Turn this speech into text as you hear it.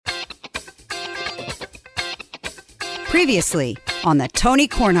Previously on the Tony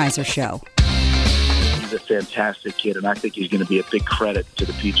Kornheiser Show. He's a fantastic kid, and I think he's going to be a big credit to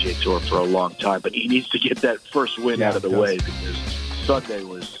the PGA Tour for a long time. But he needs to get that first win out of the way, because Sunday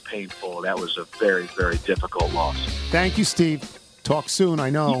was painful. That was a very, very difficult loss. Thank you, Steve. Talk soon, I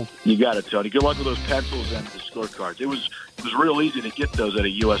know. You got it, Tony. Good luck with those pencils and the scorecards. It was real easy to get those at a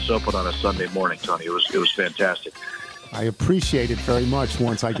U.S. Open on a Sunday morning, Tony. It was fantastic. I appreciate it very much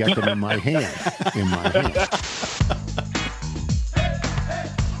once I get them in my hand.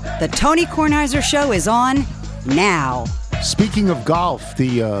 The Tony Kornheiser Show is on now. Speaking of golf,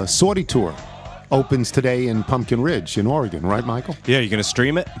 the Saudi Tour opens today in Pumpkin Ridge in Oregon, right, Michael? Yeah, you're going to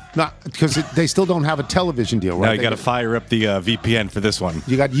stream it? No, because they still don't have a television deal, right? No, you got to fire up the VPN for this one.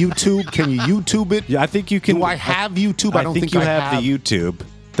 You got YouTube? Can you YouTube it? Yeah, I think you can. Do I have YouTube? I don't think you I have the YouTube.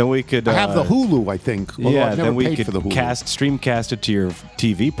 Then we could. I have the Hulu, I think. Yeah, I've never then we paid could for the Hulu. streamcast it to your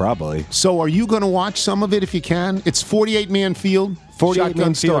TV, probably. So, are you going to watch some of it if you can? It's 48-man field,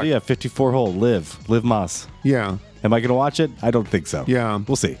 48-man start. field, yeah, 54-hole, Live Moss. Yeah. Am I going to watch it? I don't think so. Yeah,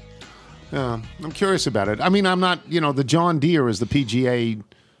 we'll see. Yeah, I'm curious about it. I mean, I'm not. The John Deere is the PGA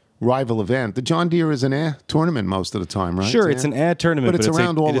rival event. The John Deere is an tournament most of the time, right? Sure, it's an tournament, but it's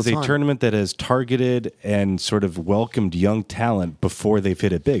around all the time. It is a tournament that has targeted and sort of welcomed young talent before they've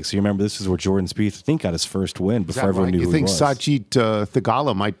hit it big. So you remember, this is where Jordan Spieth, I think, got his first win before everyone knew who he was. You think Sajid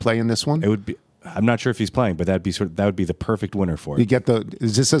Theegala might play in this one? It would be. I'm not sure if he's playing, but that would be the perfect winner for it. You get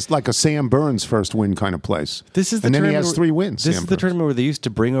is this like a Sam Burns first win kind of place? This is the and then he tournament has 3 wins. This is the tournament where they used to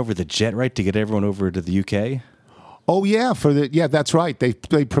bring over the jet, right, to get everyone over to the UK. Oh yeah, that's right. They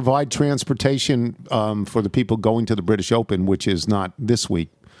provide transportation for the people going to the British Open, which is not this week,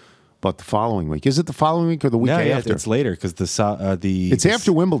 but the following week. Is it the following week or the week after? It's later because it's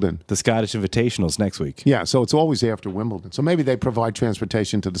after Wimbledon. The Scottish Invitational's next week. Yeah, so it's always after Wimbledon. So maybe they provide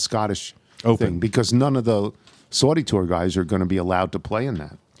transportation to the Scottish Open thing, because none of the Saudi Tour guys are going to be allowed to play in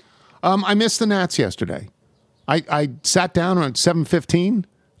that. I missed the Nats yesterday. I sat down at 7:15.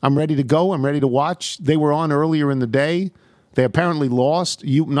 I'm ready to go. I'm ready to watch. They were on earlier in the day. They apparently lost.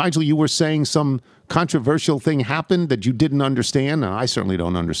 Nigel, you were saying some controversial thing happened that you didn't understand. I certainly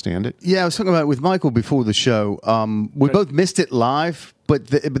don't understand it. Yeah, I was talking about it with Michael before the show. We both missed it live, but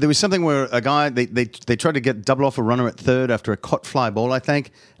there was something where a guy, they tried to get double off a runner at third after a caught fly ball, I think,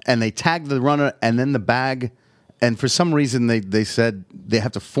 and they tagged the runner and then the bag. And for some reason, they said they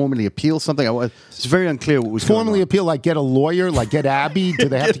have to formally appeal something. It's very unclear what was formally going on. Appeal, like get a lawyer, like get Abby. Do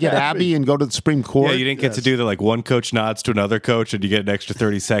they have to get Abby and go to the Supreme Court? Yeah, you didn't get to do the one coach nods to another coach and you get an extra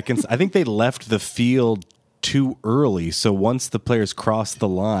 30 seconds. I think they left the field too early, so once the players crossed the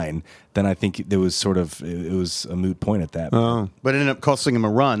line, then I think it was a moot point at that point. But it ended up costing them a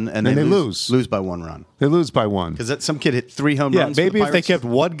run, and they lose by 1 run. They lose by 1 because some kid hit 3 home runs. Yeah, maybe for the if they Pirates. kept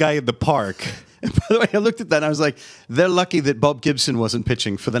one guy in the park. And by the way, I looked at that and I was like, they're lucky that Bob Gibson wasn't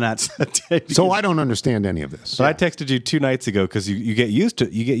pitching for the Nats that day. So I don't understand any of this. But I texted you 2 nights ago because you get used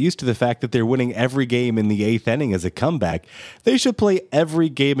to the fact that they're winning every game in the 8th inning as a comeback. They should play every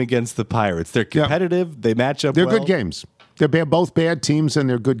game against the Pirates. They're competitive. Yeah. They match up. They're good games. They're both bad teams and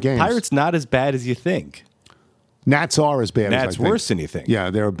they're good games. Pirates not as bad as you think. Nats are as bad as I think. Nats worse than you think.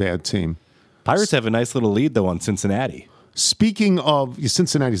 Yeah, they're a bad team. Pirates have a nice little lead though on Cincinnati. Speaking of,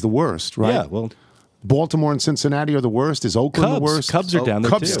 Cincinnati's the worst, right? Yeah, well, Baltimore and Cincinnati are the worst. Is Oakland the worst? Cubs are down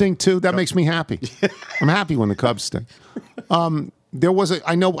there Cubs too. stink too. That makes me happy. I'm happy when the Cubs stink. There was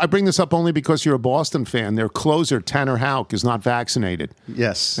I know I bring this up only because you're a Boston fan. Their closer, Tanner Houck, is not vaccinated.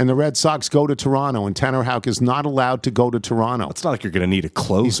 Yes. And the Red Sox go to Toronto, and Tanner Houck is not allowed to go to Toronto. It's not like you're going to need a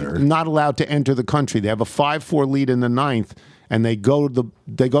closer. He's not allowed to enter the country. They have a 5-4 lead in the 9th. And they go to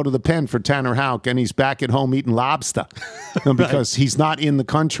the pen for Tanner Houck, and he's back at home eating lobster because he's not in the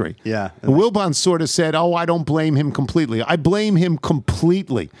country. Yeah. And Wilbon sort of said, I don't blame him completely. I blame him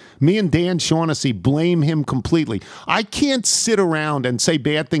completely. Me and Dan Shaughnessy blame him completely. I can't sit around and say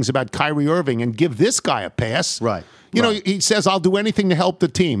bad things about Kyrie Irving and give this guy a pass. Right. You know, he says, I'll do anything to help the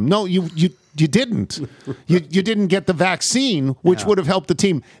team. No, you didn't. You didn't get the vaccine, which would have helped the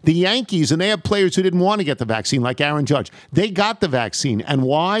team. The Yankees, and they have players who didn't want to get the vaccine, like Aaron Judge. They got the vaccine. And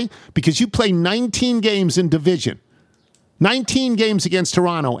why? Because you play 19 games in division. 19 games against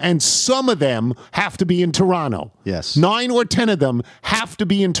Toronto, and some of them have to be in Toronto. Yes. 9 or 10 of them have to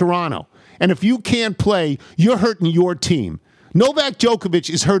be in Toronto. And if you can't play, you're hurting your team. Novak Djokovic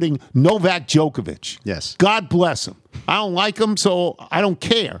is hurting Novak Djokovic. Yes. God bless him. I don't like him, so I don't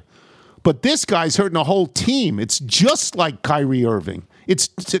care. But this guy's hurting a whole team. It's just like Kyrie Irving.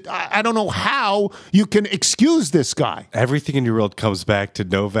 I don't know how you can excuse this guy. Everything in your world comes back to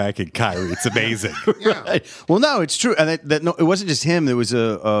Novak and Kyrie. It's amazing. Right. Well, no, it's true. And no, it wasn't just him. There was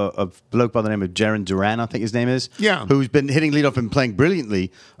a bloke by the name of Jaron Duran, I think his name is. Yeah. Who's been hitting leadoff and playing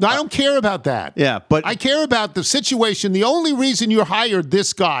brilliantly. No, I don't care about that. Yeah, but I care about the situation. The only reason you hired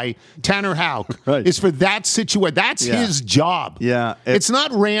this guy, Tanner Houck, Right. is for that situation. That's his job. Yeah. It's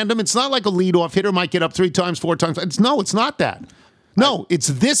not random. It's not like a leadoff hitter might get up 3 times, 4 times. It's not that. No, it's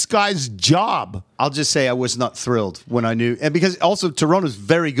this guy's job. I'll just say I was not thrilled when I knew. And because also Toronto's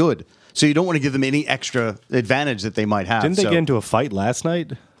very good. So you don't want to give them any extra advantage that they might have. Didn't they get into a fight last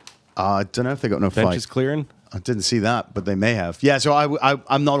night? I don't know if they got no Bench fight. is clearing? I didn't see that, but they may have. Yeah, so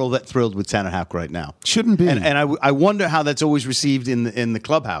I'm not all that thrilled with Tanner Houck right now. Shouldn't be. And I wonder how that's always received in the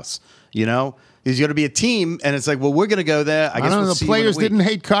clubhouse. You know, there's going to be a team, and it's like, well, we're going to go there. I guess don't know. we'll The see players you in a week. didn't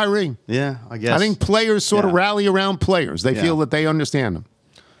hate Kyrie. Yeah, I guess. I think players sort of Yeah. rally around players. They Yeah. feel that they understand them.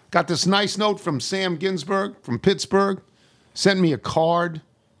 Got this nice note from Sam Ginsberg from Pittsburgh. Sent me a card,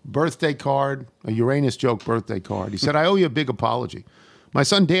 birthday card, a Uranus joke birthday card. He said, I owe you a big apology. My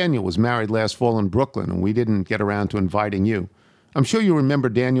son Daniel was married last fall in Brooklyn, and we didn't get around to inviting you. I'm sure you remember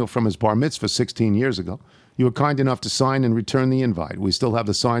Daniel from his bar mitzvah 16 years ago. You were kind enough to sign and return the invite. We still have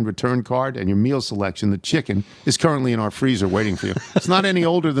the signed return card, and your meal selection, the chicken, is currently in our freezer waiting for you. It's not any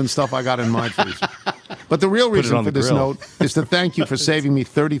older than stuff I got in my freezer. But the real reason on for the this grill. note is to thank you for saving me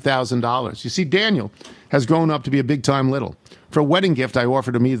 $30,000. You see, Daniel has grown up to be a big-time little. For a wedding gift, I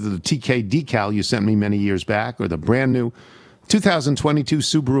offered him either the TK decal you sent me many years back or the brand-new 2022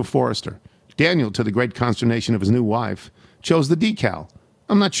 Subaru Forester. Daniel, to the great consternation of his new wife, chose the decal.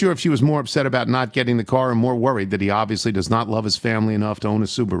 I'm not sure if she was more upset about not getting the car or more worried that he obviously does not love his family enough to own a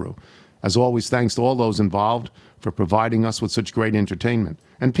Subaru. As always, thanks to all those involved for providing us with such great entertainment.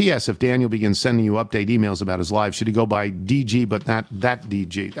 And P.S., if Daniel begins sending you update emails about his life, should he go by DG but not that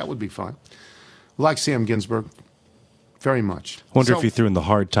DG? That would be fine. Like Sam Ginsberg, very much. Wonder So- if he threw in the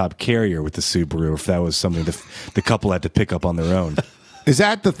hardtop carrier with the Subaru, if that was something the couple had to pick up on their own. Is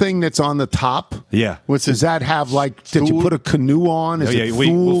that the thing that's on the top? Yeah. Does that have, like, did you put a canoe on? Is Oh, it yeah, wait,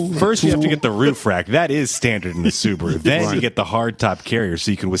 Thule? well, first you have to Thule? get the roof rack. That is standard in the Subaru. Then Right. you get the hardtop carrier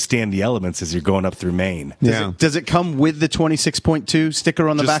so you can withstand the elements as you're going up through Maine. Yeah. Does it come with the 26.2 sticker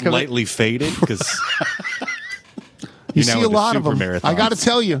on the Just back of it? lightly faded because You now see a into lot of super them. I got to marathons.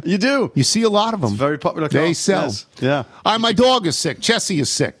 tell you. You do. You see a lot of them. It's a very popular car. They sell. Yes. Yeah. My dog is sick. Chessie is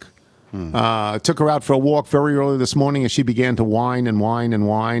sick. Took her out for a walk very early this morning as she began to whine and whine and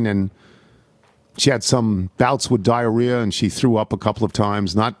whine. And she had some bouts with diarrhea and she threw up a couple of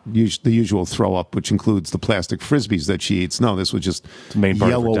times. Not the usual throw up, which includes the plastic Frisbees that she eats. No, this was just the main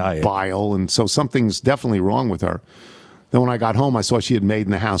part of her yellow diet. bile. And so something's definitely wrong with her. Then when I got home, I saw she had made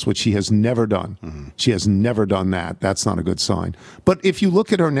in the house, which she has never done. She has never done that. That's not a good sign. But if you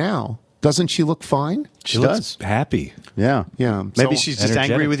look at her now, doesn't she look fine? she looks happy. Yeah. Yeah. Maybe So- she's just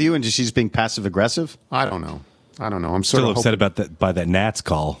Energetic. angry with you and she's being passive aggressive. I don't know. I'm sort Still of upset about that by that Nats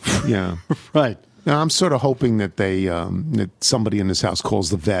call. Yeah. Right. Now, I'm sort of hoping that that somebody in this house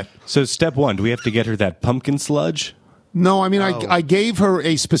calls the vet. So step one, do we have to get her that pumpkin sludge? No, I mean, I gave her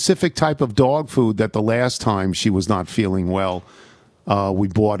a specific type of dog food that the last time she was not feeling well, we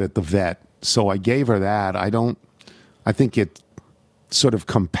bought at the vet. So I gave her that. I think it sort of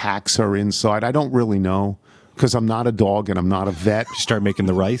compacts her inside. I don't really know because I'm not a dog and I'm not a vet. Start making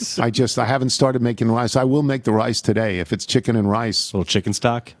the rice. I haven't started making rice. I will make the rice today. If it's chicken and rice, Little chicken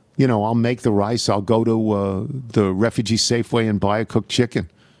stock. I'll make the rice. I'll go to the Refugee Safeway and buy a cooked chicken.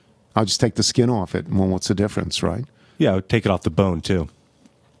 I'll just take the skin off it. Well, what's the difference, right? Yeah, take it off the bone too.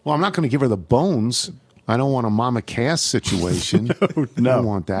 Well, I'm not going to give her the bones. I don't want a mama Cass situation. I don't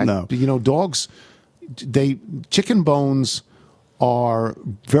want that. no. But, dogs, chicken bones are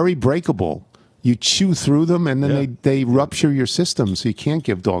very breakable. You chew through them, and then they rupture your system, so you can't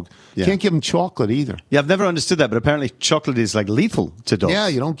give dog. You Yeah. can't give them chocolate either. Yeah, I've never understood that, but apparently chocolate is like lethal to dogs. Yeah,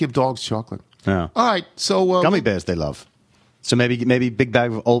 you don't give dogs chocolate. Yeah. All right, so Gummy bears they love. So maybe big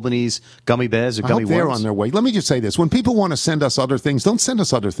bag of Albany's gummy bears or I gummy hope they're worms. on their way. Let me just say this: when people want to send us other things, don't send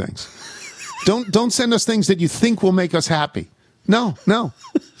us other things. don't send us things that you think will make us happy. No.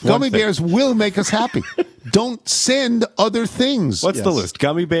 Gummy thing. bears will make us happy. Don't send other things. What's the list?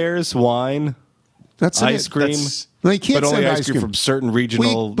 Gummy bears, wine, That's ice it. cream. No, you can't but only send ice cream from certain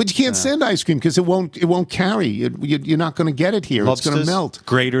regional. But you can't send ice cream because it won't carry. You're not going to get it here. It's going to Lobsters? melt.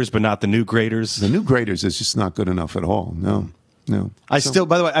 graters, but not the new graters. The new graters is just not good enough at all. No. By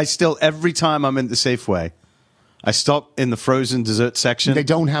the way, every time I'm in the Safeway, I stop in the frozen dessert section. They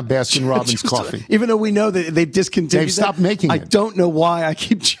don't have Baskin Robbins coffee. Even though we know that they discontinued They've stopped making it. I don't know why. I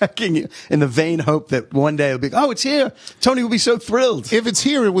keep checking it in the vain hope that one day it'll be, oh, it's here. Tony will be so thrilled. If it's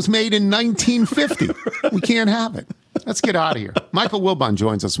here, it was made in 1950. We can't have it. Let's get out of here. Michael Wilbon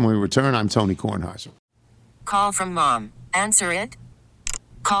joins us when we return. I'm Tony Kornheiser. Call from mom. Answer it.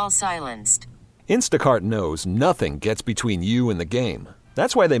 Call silenced. Instacart knows nothing gets between you and the game.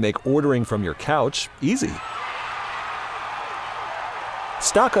 That's why they make ordering from your couch easy.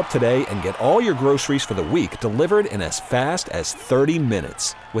 Stock up today and get all your groceries for the week delivered in as fast as 30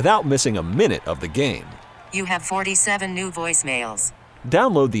 minutes without missing a minute of the game. You have 47 new voicemails.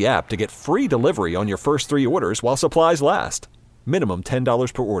 Download the app to get free delivery on your first 3 orders while supplies last. Minimum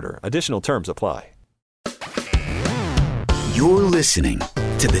 $10 per order. Additional terms apply. You're listening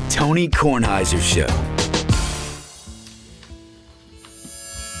to the Tony Kornheiser Show.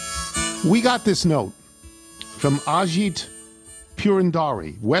 We got this note from Ajit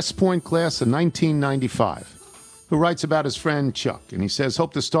Purandari, West Point class of 1995, who writes about his friend Chuck. And he says,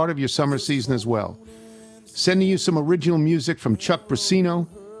 hope the start of your summer season is well. Sending you some original music from Chuck Brasino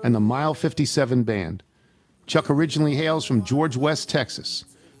and the Mile 57 Band. Chuck originally hails from George West, Texas,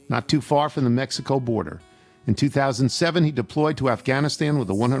 not too far from the Mexico border. In 2007, he deployed to Afghanistan with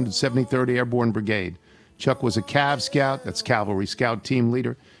the 173rd Airborne Brigade. Chuck was a Cav Scout, that's Cavalry Scout team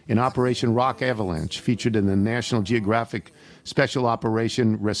leader, in Operation Rock Avalanche, featured in the National Geographic Special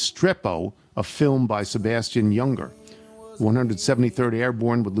Operation Restrepo, a film by Sebastian Junger. The 173rd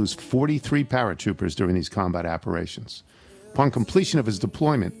Airborne would lose 43 paratroopers during these combat operations. Upon completion of his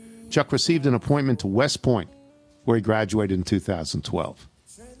deployment, Chuck received an appointment to West Point, where he graduated in 2012.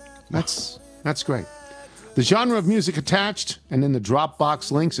 That's great. The genre of music attached and in the Dropbox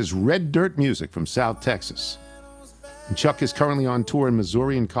links is Red Dirt Music from South Texas. And Chuck is currently on tour in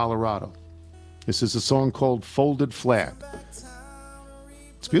Missouri and Colorado. This is a song called Folded Flat.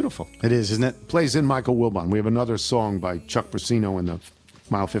 It's beautiful. It is, isn't it? Plays in Michael Wilbon. We have another song by Chuck Brasino and the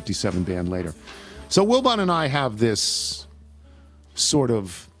Mile 57 Band later. So Wilbon and I have this sort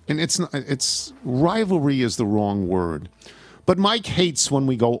of, and it's rivalry is the wrong word. But Mike hates when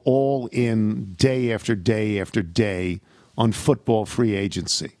we go all in day after day after day on football free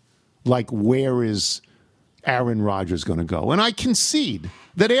agency. Like, where is Aaron Rodgers going to go? And I concede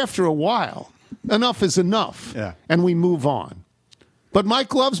that after a while, enough is enough, and we move on. But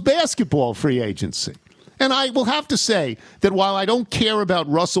Mike loves basketball free agency. And I will have to say that while I don't care about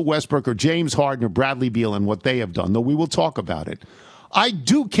Russell Westbrook or James Harden or Bradley Beal and what they have done, though we will talk about it, I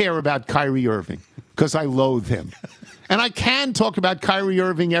do care about Kyrie Irving because I loathe him. And I can talk about Kyrie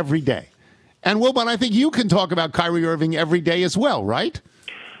Irving every day. And Wilbon, I think you can talk about Kyrie Irving every day as well, right?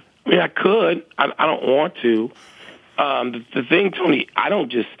 I mean, I could. I don't want to. The thing, Tony,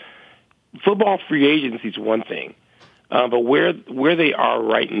 football free agency is one thing. But where they are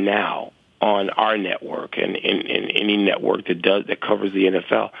right now on our network and any network that covers the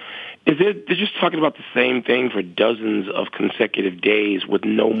NFL, they're just talking about the same thing for dozens of consecutive days with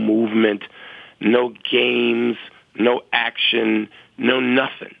no movement, no games, no action, no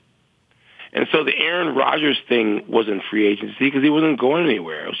nothing. And so the Aaron Rodgers thing wasn't free agency because he wasn't going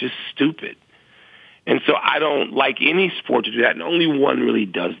anywhere. It was just stupid. And so I don't like any sport to do that, and only one really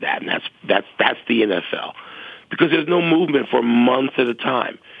does that, and that's the NFL. Because there's no movement for months at a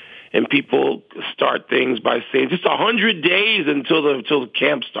time. And people start things by saying just 100 days until the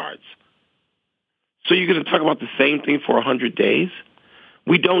camp starts. So you're going to talk about the same thing for 100 days?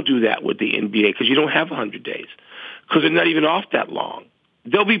 We don't do that with the NBA because you don't have 100 days. Because they're not even off that long.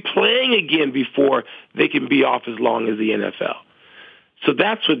 They'll be playing again before they can be off as long as the NFL. So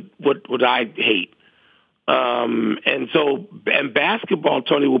that's what I hate. And basketball,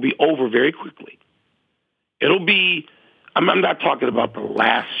 Tony, will be over very quickly. It'll be, I'm not talking about the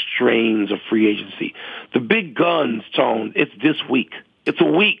last strains of free agency. The big guns, Tone, it's this week. It's a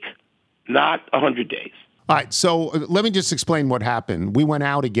week, not 100 days. All right, so let me just explain what happened. We went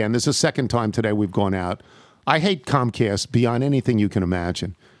out again. This is the second time today we've gone out. I hate Comcast beyond anything you can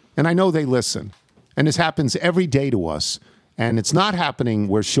imagine. And I know they listen. And this happens every day to us. And it's not happening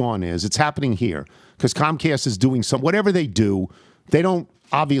where Sean is. It's happening here. Because Comcast is doing whatever they do, they don't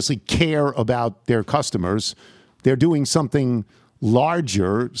obviously care about their customers. They're doing something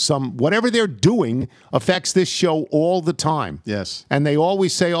larger. Whatever they're doing affects this show all the time. Yes. And they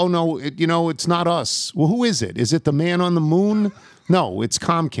always say, oh, no, it's not us. Well, who is it? Is it the man on the moon? No, it's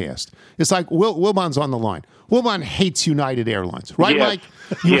Comcast. It's like Wilbon's on the line. Wilbon hates United Airlines, right, yes. Mike?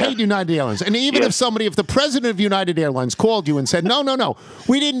 You hate United Airlines. And even if the president of United Airlines called you and said, no,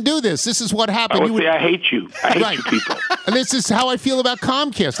 we didn't do this. This is what happened. I would say, I hate you. I hate you people. And this is how I feel about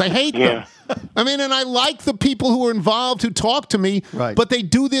Comcast. I hate them. I mean, and I like the people who are involved who talk to me, Right. but they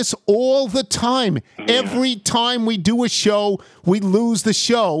do this all the time. Yeah. Every time we do a show, we lose the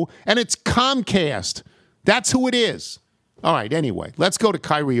show, and it's Comcast. That's who it is. All right, anyway, let's go to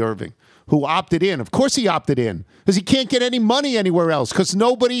Kyrie Irving, who opted in. Of course he opted in, because he can't get any money anywhere else, because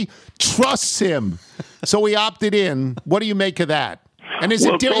nobody trusts him. So he opted in. What do you make of that? And is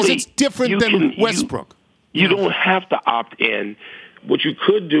Tony, it different than Westbrook? You don't have to opt in. What you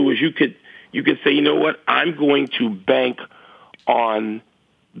could do is you could say, you know what, I'm going to bank on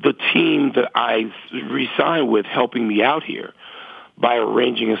the team that I re-signed with helping me out here by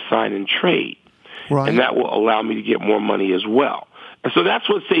arranging a sign and trade. Right. And that will allow me to get more money as well. And so that's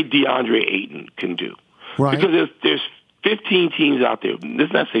what, say, DeAndre Ayton can do. Right. Because there's 15 teams out there.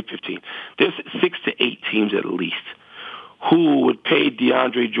 Let's not say 15. There's 6 to 8 teams at least who would pay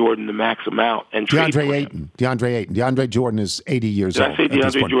DeAndre Jordan the max amount and trade for him. DeAndre Ayton. DeAndre Jordan is 80 years Did old. I say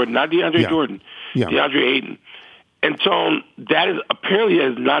DeAndre Jordan? Not DeAndre Jordan. Yeah. DeAndre Ayton. And Tone, that is apparently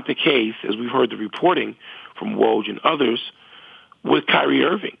is not the case, as we've heard the reporting from Woj and others, with Kyrie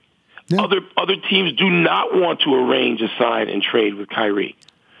Irving. Yeah. Other teams do not want to arrange a sign and trade with Kyrie,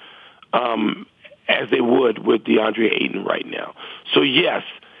 as they would with DeAndre Ayton right now. So yes,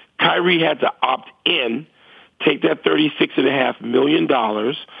 Kyrie had to opt in, take that $36.5 million,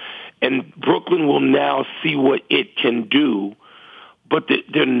 and Brooklyn will now see what it can do. But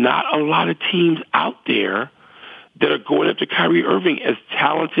there are not a lot of teams out there that are going after Kyrie Irving, as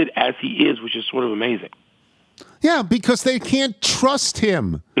talented as he is, which is sort of amazing. Yeah, because they can't trust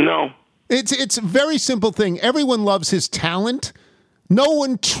him. No. It's a very simple thing. Everyone loves his talent. No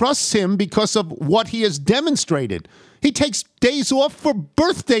one trusts him because of what he has demonstrated. He takes days off for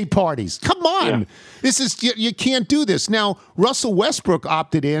birthday parties. Come on. Yeah. This is you can't do this. Now, Russell Westbrook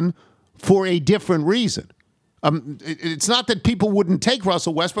opted in for a different reason. It's not that people wouldn't take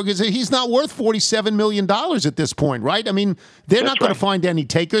Russell Westbrook. He's not worth $47 million at this point, right? I mean, they're not going to find any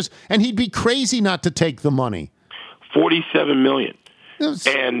takers, and he'd be crazy not to take the money. $47 million.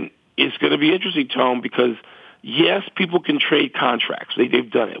 And it's going to be interesting, Tom, because, yes, people can trade contracts.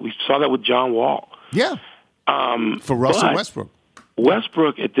 They've done it. We saw that with John Wall. Yeah. For Russell Westbrook.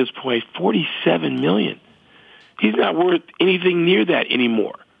 Westbrook, at this point, $47 million. He's not worth anything near that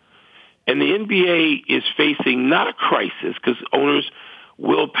anymore. And the NBA is facing not a crisis, because owners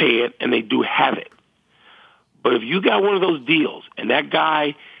will pay it, and they do have it. But if you got one of those deals and that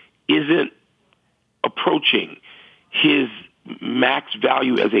guy isn't approaching his max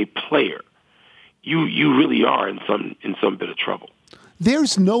value as a player, you really are in some bit of trouble.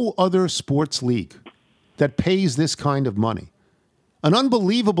 There's no other sports league that pays this kind of money. An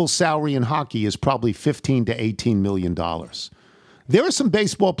unbelievable salary in hockey is probably $15 to $18 million. There are some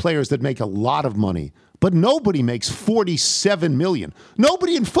baseball players that make a lot of money, but nobody makes $47 million.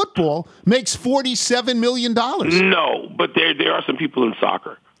 Nobody in football makes $47 million. No, but there are some people in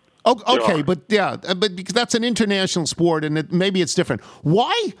soccer. Oh, okay, but because that's an international sport, and maybe it's different.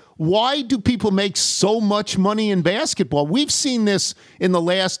 Why do people make so much money in basketball? We've seen this in the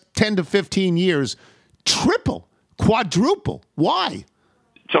last 10 to 15 years, triple, quadruple. Why?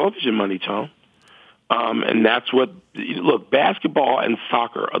 Television money, Tom. And that's what, look, basketball and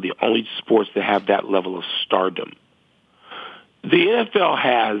soccer are the only sports that have that level of stardom. The NFL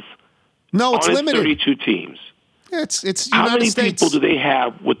has it's limited. 32 teams. It's United How many States. people do they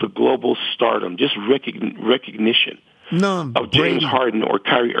have with the global stardom, just recognition None. of James Harden or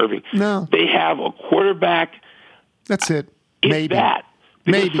Kyrie Irving? No. They have a quarterback. That's it. It's Maybe. that.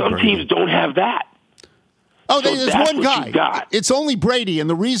 Because Maybe some Brady. teams don't have that. Oh, So there's that's one what you guy. got. It's only Brady, and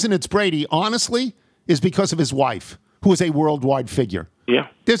the reason it's Brady, honestly, is because of his wife, who is a worldwide figure. Yeah.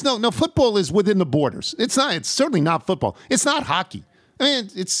 There's no football is within the borders. It's not. It's certainly not football. It's not hockey. I mean,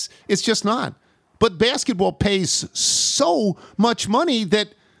 it's just not. But basketball pays so much money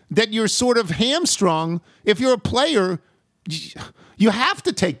that you're sort of hamstrung. If you're a player, you have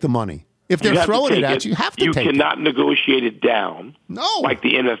to take the money. If they're throwing it at you, you have to take it. You cannot negotiate it down. No. Like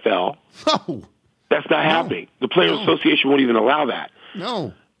the NFL. No. That's not happening. The Players Association won't even allow that.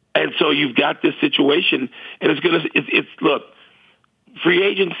 No. And so you've got this situation, and look, free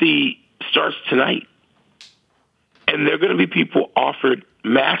agency starts tonight, and there are going to be people offered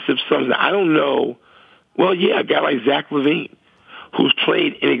massive sums. Now, I don't know. Well, yeah, a guy like Zach LaVine, who's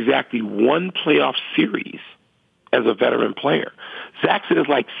played in exactly one playoff series as a veteran player. Zach's in his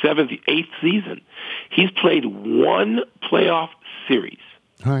 7th, 8th season. He's played one playoff series.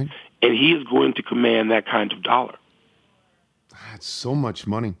 All right. And he is going to command that kind of dollar. That's so much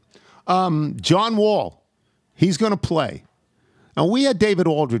money. John Wall, he's going to play. Now, we had David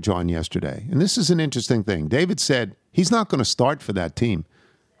Aldridge on yesterday, and this is an interesting thing. David said he's not going to start for that team.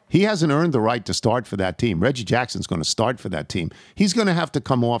 He hasn't earned the right to start for that team. Reggie Jackson's going to start for that team. He's going to have to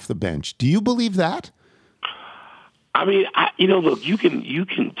come off the bench. Do you believe that? I mean, look, you can.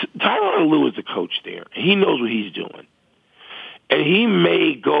 Tyronn Lue is the coach there. He knows what he's doing. And he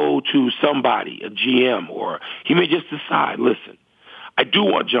may go to somebody, a GM, or he may just decide, listen, I do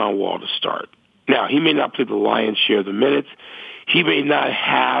want John Wall to start. Now, he may not play the lion's share of the minutes. He may not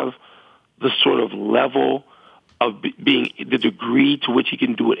have the sort of level of being the degree to which he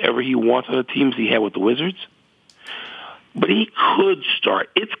can do whatever he wants on the teams he had with the Wizards. But he could start.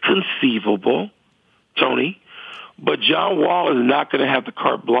 It's conceivable, Tony, but John Wall is not going to have the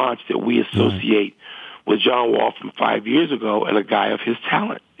carte blanche that we associate with John Wall from 5 years ago and a guy of his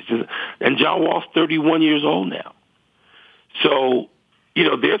talent. And John Wall's 31 years old now. So,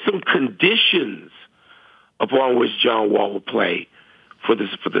 there's some conditions upon which John Wall will play for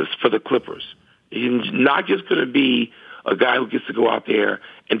the Clippers. He's not just going to be a guy who gets to go out there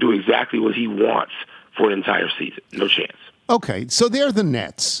and do exactly what he wants for an entire season. No chance. Okay, so they're the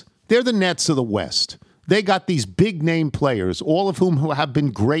Nets. They're the Nets of the West. They got these big-name players, all of whom have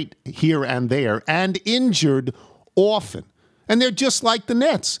been great here and there and injured often. And they're just like the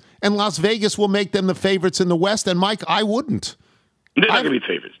Nets. And Las Vegas will make them the favorites in the West. And, Mike, I wouldn't. They're not going to be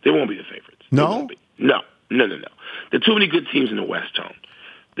favorites. They won't be the favorites. No? No. There are too many good teams in the West, Tone.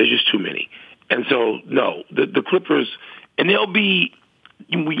 There's just too many. And so, no, the Clippers, and they'll be,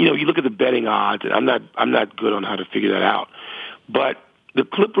 you look at the betting odds, and I'm not good on how to figure that out, but the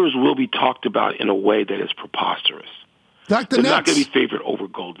Clippers will be talked about in a way that is preposterous. Like the They're Nets. not going to be favored over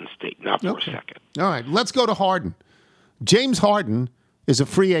Golden State, not for a second. All right, let's go to Harden. James Harden is a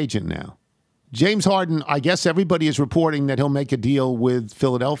free agent now. James Harden, I guess everybody is reporting that he'll make a deal with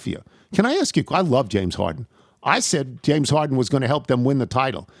Philadelphia. Can I ask you, I love James Harden. I said James Harden was going to help them win the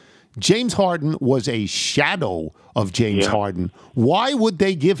title. James Harden was a shadow of James Harden. Why would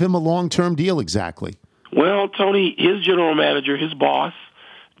they give him a long-term deal exactly? Well, Tony, his general manager, his boss,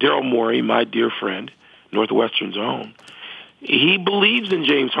 Daryl Morey, my dear friend, Northwestern's own, he believes in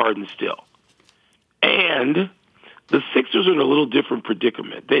James Harden still. And the Sixers are in a little different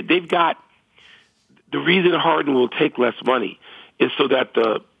predicament. They've got the reason Harden will take less money is so that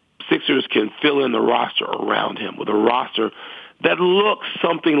the Sixers can fill in the roster around him with a roster that looks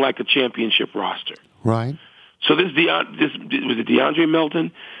something like a championship roster. Right. So was it DeAndre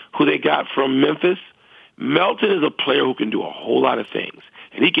Melton, who they got from Memphis? Melton is a player who can do a whole lot of things,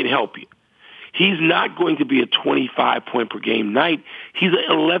 and he can help you. He's not going to be a 25-point-per-game night. He's an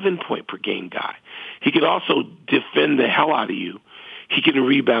 11-point-per-game guy. He can also defend the hell out of you. He can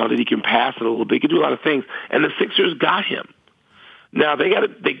rebound it. He can pass it a little bit. He can do a lot of things. And the Sixers got him. Now they got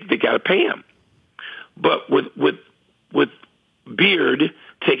to pay him. But with Beard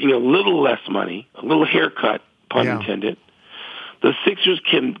taking a little less money, a little haircut, pun intended, the Sixers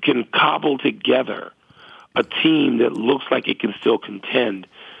can cobble together a team that looks like it can still contend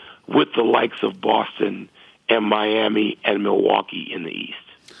with the likes of Boston and Miami and Milwaukee in the East.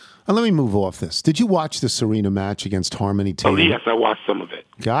 Let me move off this. Did you watch the Serena match against Harmony Tan? Oh, yes, I watched some of it.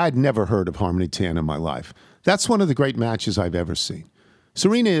 I'd never heard of Harmony Tan in my life. That's one of the great matches I've ever seen.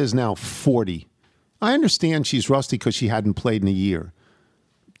 Serena is now 40. I understand she's rusty because she hadn't played in a year.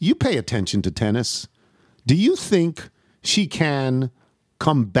 You pay attention to tennis. Do you think she can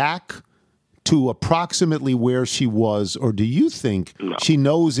come back to approximately where she was, or do you think she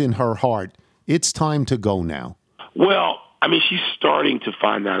knows in her heart it's time to go now? Well, I mean, she's starting to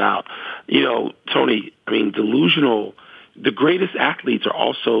find that out. Tony, delusional. The greatest athletes are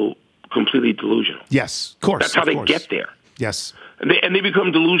also completely delusional. Yes, of course. That's how they get there. Yes. And they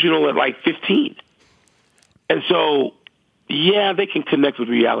become delusional at like 15. And so, they can connect with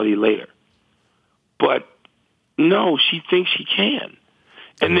reality later. But no, she thinks she can.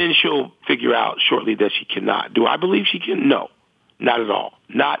 And then she'll figure out shortly that she cannot. Do I believe she can? No, not at all.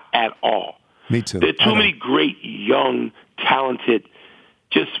 Not at all. Me too. There are too many great, young, talented,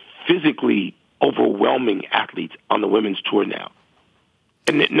 just physically overwhelming athletes on the women's tour now.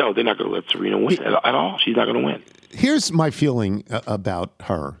 And no, they're not going to let Serena win at all. She's not going to win. Here's my feeling about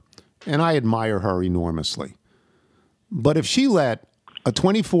her, and I admire her enormously. But if she let a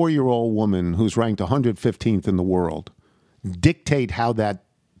 24-year-old woman who's ranked 115th in the world dictate how that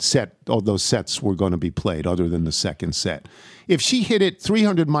set, or those sets were going to be played, other than the second set, if she hit it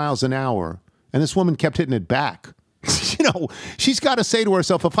 300 miles an hour and this woman kept hitting it back, she's got to say to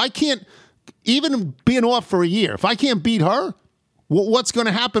herself, if I can't, even being off for a year, if I can't beat her, what's going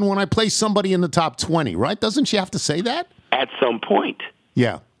to happen when I play somebody in the top 20, right? Doesn't she have to say that? At some point.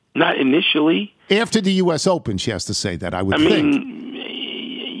 Yeah. Not initially. After the U.S. Open, she has to say that, I would think.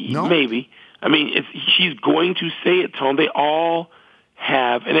 No? Maybe. She's going to say it, Tone. They all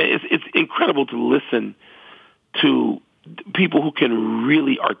have, and it's incredible to listen to people who can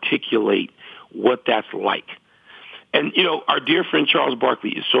really articulate what that's like. And, our dear friend Charles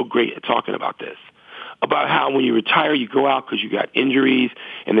Barkley is so great at talking about this, about how when you retire, you go out because you got injuries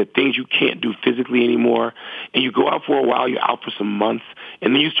and the things you can't do physically anymore, and you go out for a while, you're out for some months,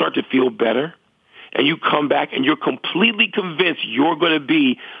 and then you start to feel better, and you come back and you're completely convinced you're going to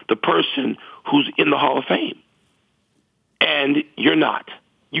be the person who's in the Hall of Fame. And you're not.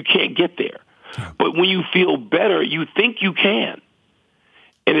 You can't get there. But when you feel better, you think you can.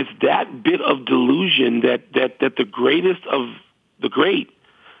 And it's that bit of delusion that the greatest of the great,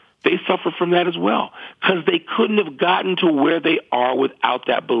 they suffer from that as well, because they couldn't have gotten to where they are without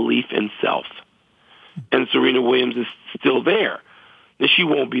that belief in self. And Serena Williams is still there. And she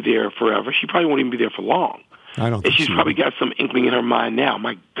won't be there forever. She probably won't even be there for long. I don't think and she's probably got some inkling in her mind now.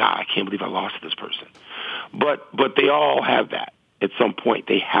 My God, I can't believe I lost to this person. But they all have that at some point.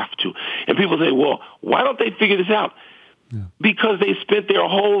 They have to. And people say, well, why don't they figure this out? Yeah. Because they spent their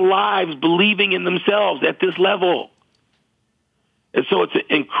whole lives believing in themselves at this level. And so it's an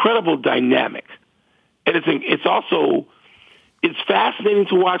incredible dynamic. And it's fascinating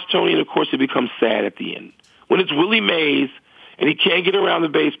to watch Tony, and of course it becomes sad at the end. When it's Willie Mays and he can't get around the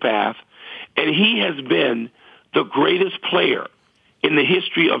base path, and he has been the greatest player in the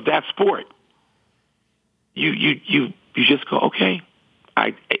history of that sport, you just go, okay,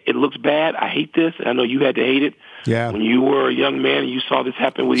 it looks bad. I hate this. I know you had to hate it. Yeah. When you were a young man and you saw this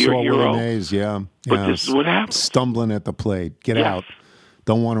happen with your hero. Willie Mays, yeah. But this is what happened. Stumbling at the plate. Get out.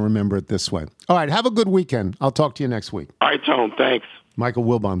 Don't want to remember it this way. All right, have a good weekend. I'll talk to you next week. All right, Tone, thanks. Michael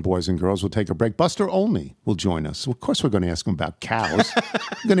Wilbon, boys and girls, will take a break. Buster Olney will join us. Of course, we're going to ask him about cows.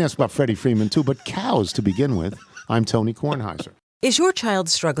 We're going to ask about Freddie Freeman, too, but cows to begin with. I'm Tony Kornheiser. Is your child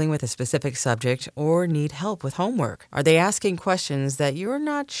struggling with a specific subject or need help with homework? Are they asking questions that you're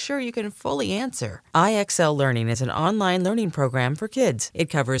not sure you can fully answer? IXL Learning is an online learning program for kids.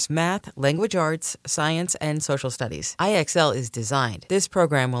 It covers math, language arts, science, and social studies. IXL is designed. This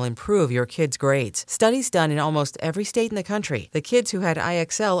program will improve your kids' grades. Studies done in almost every state in the country. The kids who had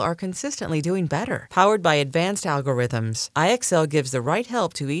IXL are consistently doing better. Powered by advanced algorithms, IXL gives the right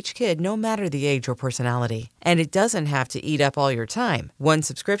help to each kid no matter the age or personality. And it doesn't have to eat up all your time. One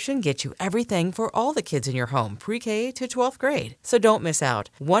subscription gets you everything for all the kids in your home, pre-K to 12th grade. So don't miss out.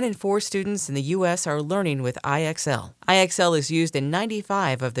 1 in 4 students in the U.S. are learning with IXL. IXL is used in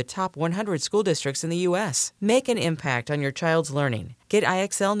 95 of the top 100 school districts in the U.S. Make an impact on your child's learning. Get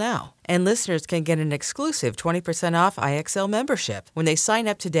IXL now. And listeners can get an exclusive 20% off IXL membership when they sign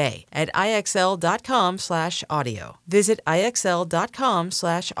up today at IXL.com/audio. Visit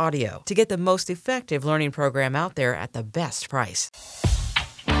IXL.com/audio to get the most effective learning program out there at the best price.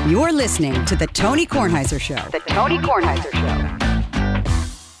 You're listening to The Tony Kornheiser Show. The Tony Kornheiser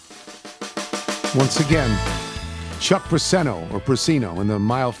Show. Once again, Chuck Procino and the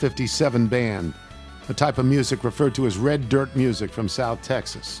Mile 57 Band, a type of music referred to as red dirt music from South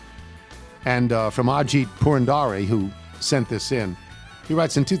Texas. And from Ajit Purandare, who sent this in. He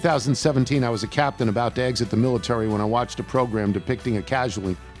writes, in 2017, I was a captain about to exit the military when I watched a program depicting a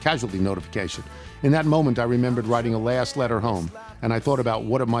casualty notification. In that moment, I remembered writing a last letter home, and I thought about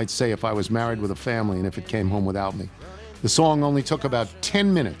what it might say if I was married with a family and if it came home without me. The song only took about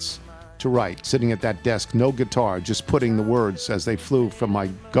 10 minutes to write, sitting at that desk, no guitar, just putting the words as they flew from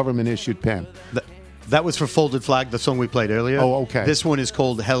my government-issued pen. That was for Folded Flag, the song we played earlier. Oh, okay. This one is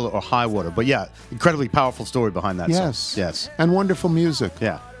called Hell or High Water. But yeah, incredibly powerful story behind that song. Yes. And wonderful music.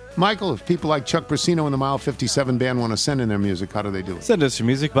 Yeah. Michael, if people like Chuck Procino and the Mile 57 Band want to send in their music, how do they do it? Send us your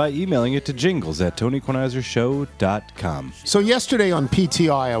music by emailing it to jingles@TonyKornheiserShow.com. So yesterday on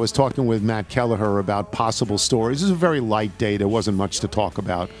PTI, I was talking with Matt Kelleher about possible stories. It was a very light day. There wasn't much to talk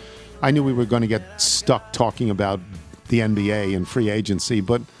about. I knew we were going to get stuck talking about the NBA and free agency,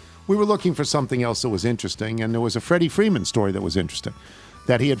 but we were looking for something else that was interesting, and there was a Freddie Freeman story that was interesting,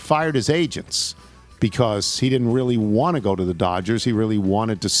 that he had fired his agents because he didn't really want to go to the Dodgers. He really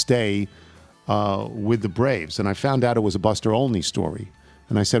wanted to stay with the Braves. And I found out it was a Buster Olney story.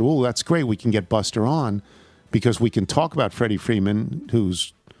 And I said, well, that's great. We can get Buster on because we can talk about Freddie Freeman,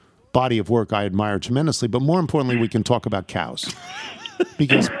 whose body of work I admire tremendously, but more importantly, we can talk about cows.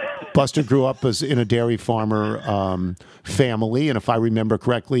 Because Buster grew up in a dairy farmer family, and if I remember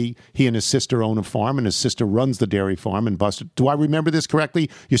correctly, he and his sister own a farm, and his sister runs the dairy farm. And Buster, do I remember this correctly?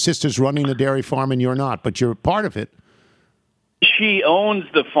 Your sister's running the dairy farm, and you're not, but you're part of it. She owns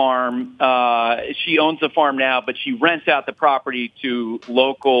the farm. She owns the farm now, but she rents out the property to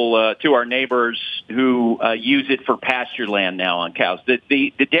to our neighbors who use it for pasture land now on cows.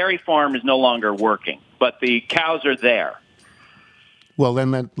 The dairy farm is no longer working, but the cows are there. Well,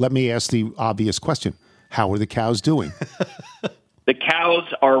 then let me ask the obvious question. How are the cows doing? The cows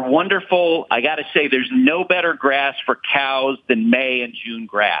are wonderful. I got to say, there's no better grass for cows than May and June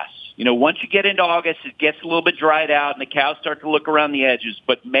grass. Once you get into August, it gets a little bit dried out, and the cows start to look around the edges.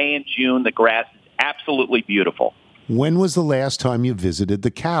 But May and June, the grass is absolutely beautiful. When was the last time you visited the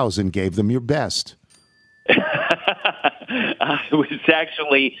cows and gave them your best? It was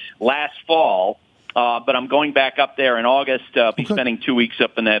actually last fall, but I'm going back up there in August. I'll be spending 2 weeks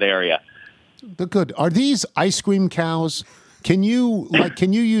up in that area. Good. Are these ice cream cows? Can you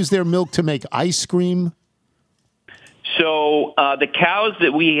use their milk to make ice cream? So the cows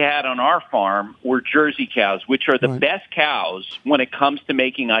that we had on our farm were Jersey cows, which are the best cows when it comes to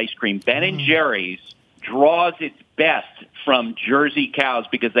making ice cream. Ben & Jerry's draws its best from Jersey cows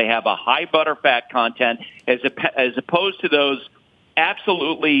because they have a high butterfat content as opposed to those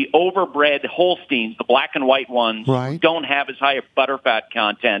absolutely overbred Holsteins, the black and white ones, don't have as high a butterfat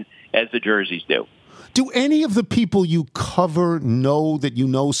content as the Jerseys do. Do any of the people you cover know that you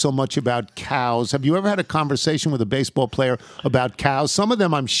know so much about cows? Have you ever had a conversation with a baseball player about cows? Some of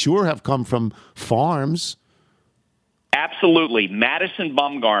them, I'm sure, have come from farms. Absolutely. Madison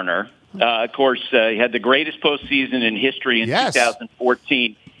Bumgarner, of course, had the greatest postseason in history in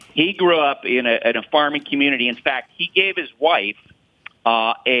 2014. He grew up in a farming community. In fact, he gave his wife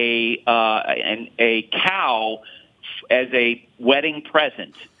a cow as a wedding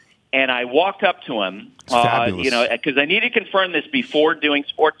present. And I walked up to him, because I needed to confirm this before doing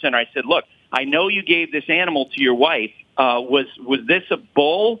SportsCenter. I said, look, I know you gave this animal to your wife. Was this a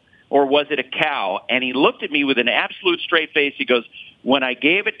bull or was it a cow? And he looked at me with an absolute straight face. He goes, when I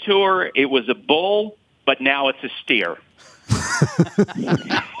gave it to her, it was a bull, but now it's a steer.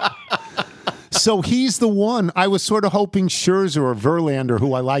 So he's the one. I was sort of hoping Scherzer or Verlander,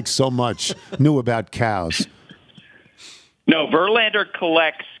 who I like so much, knew about cows. No, Verlander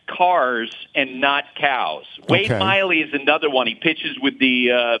collects cars and not cows. Wade Miley is another one. He pitches with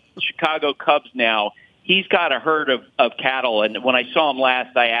the Chicago Cubs now. He's got a herd of cattle, and when I saw him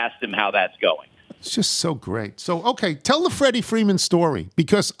last, I asked him how that's going. It's just so great. So, okay, tell the Freddie Freeman story,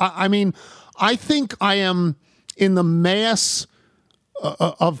 because, I think I am in the mass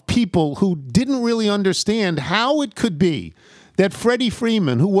of people who didn't really understand how it could be that Freddie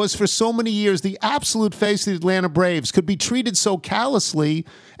Freeman, who was for so many years the absolute face of the Atlanta Braves, could be treated so callously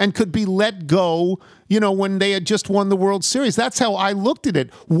and could be let go, when they had just won the World Series. That's how I looked at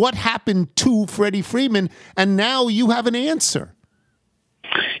it. What happened to Freddie Freeman? And now you have an answer.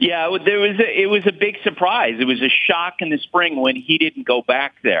 Yeah, it was a big surprise. It was a shock in the spring when he didn't go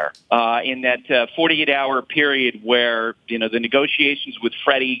back there in that 48-hour period where, the negotiations with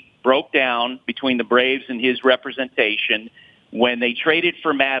Freddie broke down between the Braves and his representation. When they traded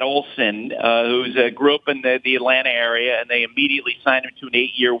for Matt Olson, who grew up in the Atlanta area, and they immediately signed him to an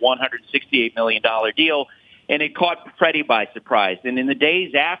 8-year, $168 million deal, and it caught Freddie by surprise. And in the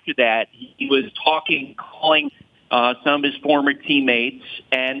days after that, he was calling some of his former teammates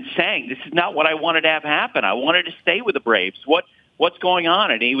and saying, this is not what I wanted to have happen. I wanted to stay with the Braves. What's going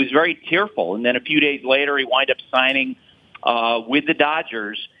on? And he was very tearful. And then a few days later, he wound up signing with the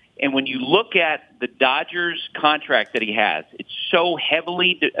Dodgers. And when you look at the Dodgers contract that he has, it's so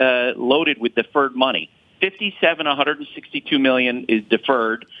heavily loaded with deferred money. $162 million is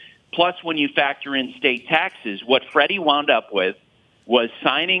deferred. Plus, when you factor in state taxes, what Freddie wound up with was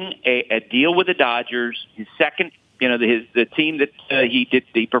signing a deal with the Dodgers, his second, the team that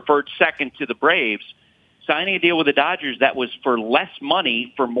he preferred second to the Braves, signing a deal with the Dodgers that was for less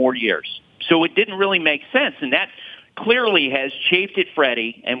money for more years. So it didn't really make sense, and that clearly has chafed at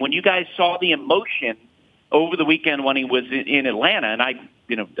Freddie. And when you guys saw the emotion over the weekend when he was in Atlanta, and I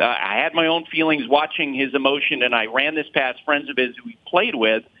had my own feelings watching his emotion, and I ran this past friends of his who he played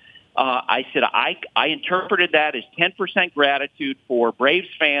with. I said I interpreted that as 10% gratitude for Braves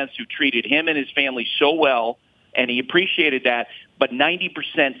fans who treated him and his family so well, and he appreciated that, but 90%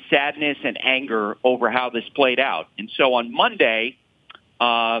 sadness and anger over how this played out. And so on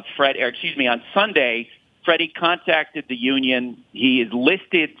Sunday, Freddie contacted the union. He is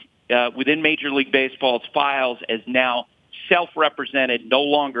listed within Major League Baseball's files as now self-represented, no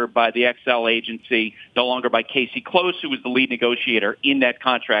longer by the XL agency, no longer by Casey Close, who was the lead negotiator in that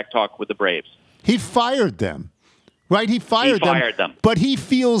contract talk with the Braves. He fired them, right? He fired them. But he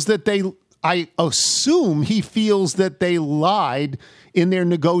feels that I assume he feels that they lied in their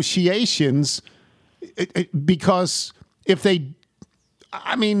negotiations because if they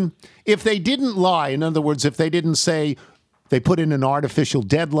didn't lie, in other words, if they didn't say they put in an artificial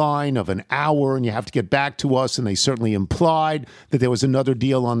deadline of an hour and you have to get back to us, and they certainly implied that there was another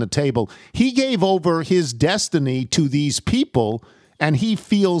deal on the table, he gave over his destiny to these people, and he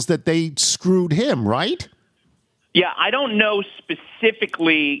feels that they screwed him, right? Yeah, I don't know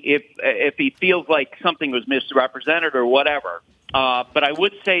specifically if he feels like something was misrepresented or whatever. But I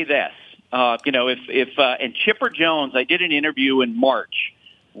would say this, and Chipper Jones, I did an interview in March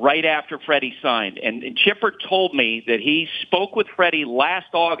right after Freddie signed, and Chipper told me that he spoke with Freddie last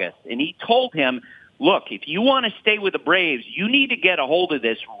August, and he told him, look, if you want to stay with the Braves, you need to get a hold of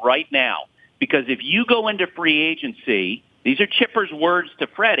this right now, because if you go into free agency, these are Chipper's words to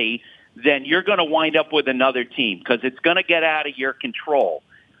Freddie, then you're going to wind up with another team because it's going to get out of your control.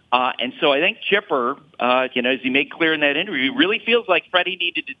 And so I think Chipper, as he made clear in that interview, really feels like Freddie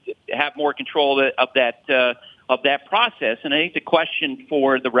needed to have more control of that process. And I think the question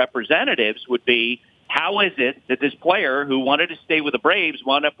for the representatives would be, how is it that this player who wanted to stay with the Braves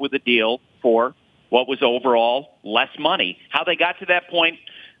wound up with a deal for what was overall less money? How they got to that point,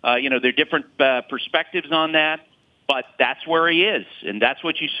 there are different perspectives on that. But that's where he is, and that's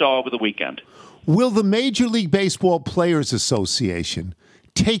what you saw over the weekend. Will the Major League Baseball Players Association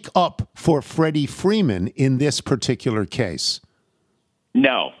take up for Freddie Freeman in this particular case?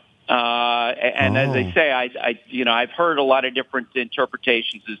 No. As I say, I've heard a lot of different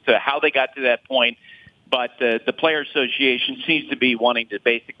interpretations as to how they got to that point, but the Players Association seems to be wanting to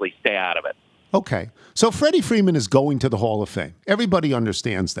basically stay out of it. Okay. So Freddie Freeman is going to the Hall of Fame. Everybody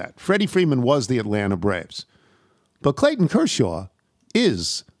understands that. Freddie Freeman was the Atlanta Braves. But Clayton Kershaw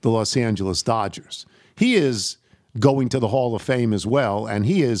is the Los Angeles Dodgers. He is going to the Hall of Fame as well, and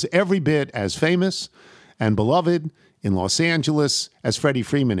he is every bit as famous and beloved in Los Angeles as Freddie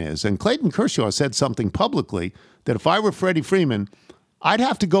Freeman is. And Clayton Kershaw said something publicly that if I were Freddie Freeman, I'd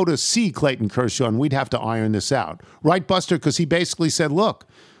have to go to see Clayton Kershaw and we'd have to iron this out. Right, Buster? Because he basically said, look,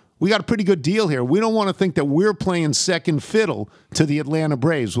 we got a pretty good deal here. We don't want to think that we're playing second fiddle to the Atlanta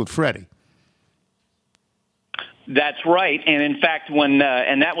Braves with Freddie. That's right. And in fact, when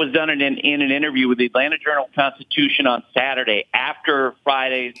and that was done in an interview with the Atlanta Journal-Constitution on Saturday after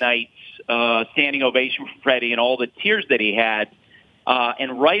Friday night's standing ovation for Freddie and all the tears that he had.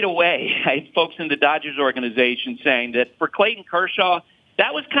 And right away, I had folks in the Dodgers organization saying that for Clayton Kershaw,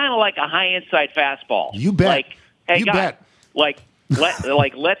 that was kind of like a high inside fastball. You bet. Like, hey, you guys, bet. let's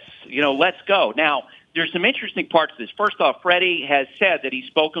go. Now, there's some interesting parts to this. First off, Freddie has said that he's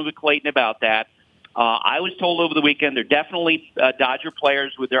spoken with Clayton about that. I was told over the weekend there are definitely Dodger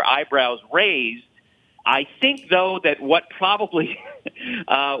players with their eyebrows raised. I think, though, that what probably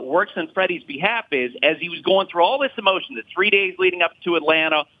works on Freddie's behalf is, as he was going through all this emotion, the 3 days leading up to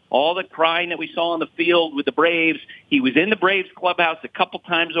Atlanta, all the crying that we saw on the field with the Braves, he was in the Braves clubhouse a couple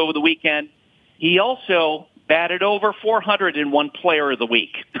times over the weekend. He also batted over 400 in one player of the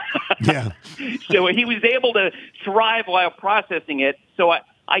week. Yeah. So he was able to thrive while processing it. So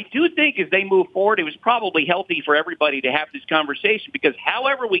I do think as they move forward, it was probably healthy for everybody to have this conversation because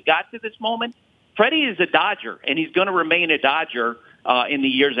however we got to this moment, Freddie is a Dodger, and he's going to remain a Dodger in the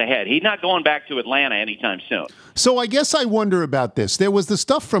years ahead. He's not going back to Atlanta anytime soon. So I guess I wonder about this. There was the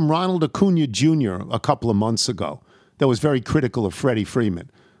stuff from Ronald Acuna Jr. a couple of months ago that was very critical of Freddie Freeman,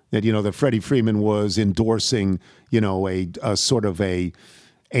 that, that Freddie Freeman was endorsing, a sort of a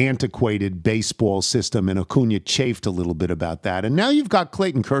antiquated baseball system, and Acuna chafed a little bit about that. And now you've got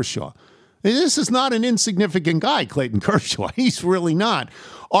Clayton Kershaw. This is not an insignificant guy, Clayton Kershaw. He's really not.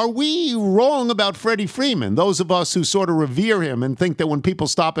 Are we wrong about Freddie Freeman? Those of us who sort of revere him and think that when people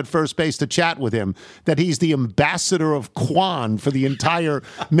stop at first base to chat with him, that he's the ambassador of Quan for the entire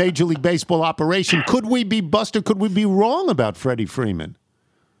Major League Baseball operation. Could we be wrong about Freddie Freeman?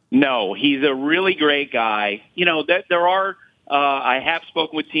 No, he's a really great guy. There are I have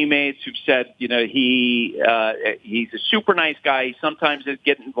spoken with teammates who've said, he's a super nice guy. He sometimes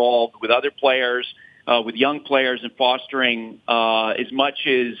gets involved with other players, with young players, and fostering as much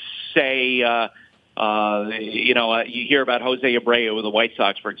as, say, you hear about Jose Abreu with the White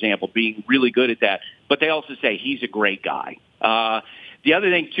Sox, for example, being really good at that. But they also say he's a great guy. The other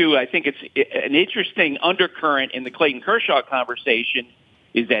thing, too, I think it's an interesting undercurrent in the Clayton Kershaw conversation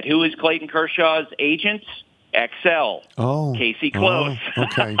is that who is Clayton Kershaw's agent? XL. Oh. Casey Close. Oh,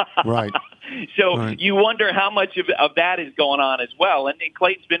 okay, right. So right. You wonder how much of that is going on as well. And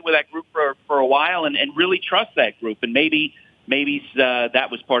Clayton's been with that group for a while and really trusts that group. And maybe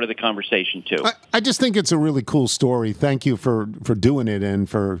that was part of the conversation, too. I just think it's a really cool story. Thank you for doing it and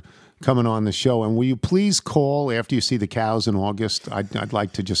for coming on the show. And will you please call after you see the cows in August? I'd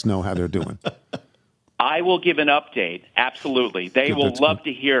like to just know how they're doing. I will give an update. Absolutely. They will love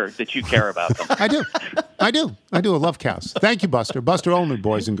to hear that you care about them. I do. I love cows. Thank you, Buster. Buster only,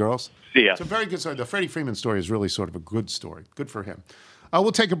 boys and girls. See ya. It's a very good story. The Freddie Freeman story is really sort of a good story. Good for him.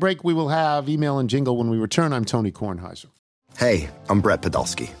 We'll take a break. We will have email and jingle when we return. I'm Tony Kornheiser. Hey, I'm Brett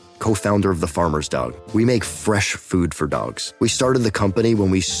Podolsky, co-founder of The Farmer's Dog. We make fresh food for dogs. We started the company when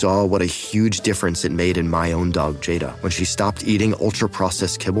we saw what a huge difference it made in my own dog, Jada, when she stopped eating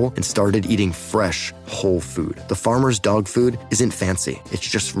ultra-processed kibble and started eating fresh, whole food. The Farmer's Dog food isn't fancy. It's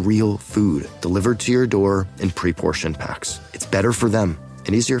just real food delivered to your door in pre-portioned packs. It's better for them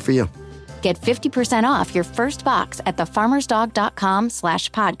and easier for you. Get 50% off your first box at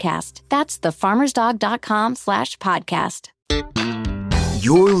thefarmersdog.com/podcast. That's thefarmersdog.com/podcast.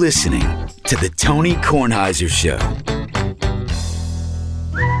 You're listening to The Tony Kornheiser Show.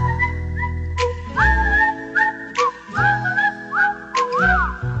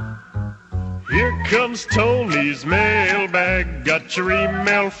 Here comes Tony's mailbag. Got your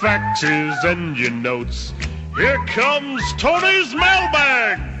email, faxes, and your notes. Here comes Tony's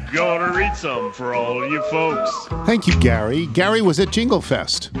mailbag. Gonna read some for all you folks. Thank you, Gary. Gary was at Jingle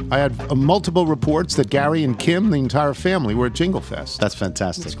Fest. I had multiple reports that Gary and Kim, the entire family, were at Jingle Fest. That's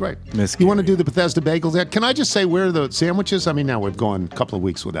fantastic. That's great. You want to do the Bethesda bagels yet? Can I just say where are the sandwiches? I mean, now we've gone a couple of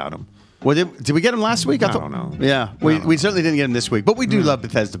weeks without them. Well, did we get them last week? I don't know. Yeah, we certainly didn't get them this week, but we do love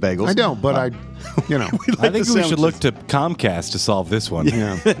Bethesda bagels. I don't, but I think we should look to Comcast to solve this one.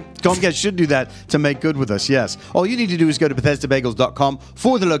 Yeah. Comcast should do that to make good with us, yes. All you need to do is go to BethesdaBagels.com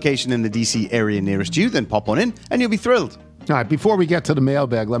for the location in the D.C. area nearest you, then pop on in, and you'll be thrilled. All right, before we get to the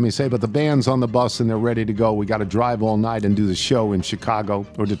mailbag, let me say, but the band's on the bus and they're ready to go. We got to drive all night and do the show in Chicago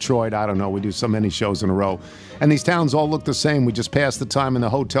or Detroit. I don't know. We do so many shows in a row. And these towns all look the same. We just pass the time in the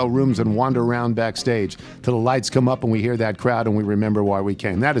hotel rooms and wander around backstage till the lights come up and we hear that crowd and we remember why we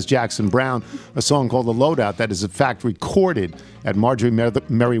came. That is Jackson Browne, a song called The Loadout that is, in fact, recorded at Marjorie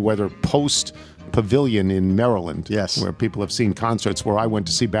Merriweather Post Pavilion in Maryland, yes, where people have seen concerts where I went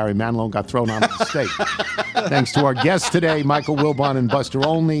to see Barry Manilow and got thrown on the stage. Thanks to our guests today, Michael Wilbon and Buster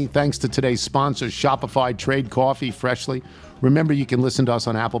Olney. Thanks to today's sponsors, Shopify, Trade Coffee, Freshly. Remember, you can listen to us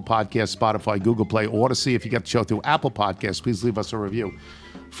on Apple Podcasts, Spotify, Google Play, Odyssey. If you get the show through Apple Podcasts, please leave us a review.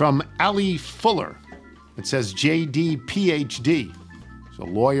 From Ali Fuller, it says JD PhD. So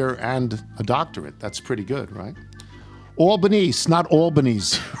lawyer and a doctorate. That's pretty good, right? Albanese, not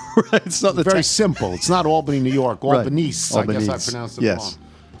Albany's. Right, it's not the very simple. It's not Albany, New York. Albanese. Right. I guess I pronounced it yes. wrong.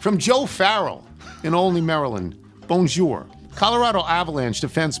 From Joe Farrell in Olney, Maryland. Bonjour. Colorado Avalanche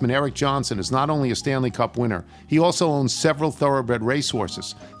defenseman Eric Johnson is not only a Stanley Cup winner, he also owns several thoroughbred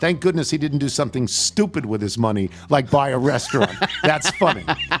racehorses. Thank goodness he didn't do something stupid with his money, like buy a restaurant. That's funny.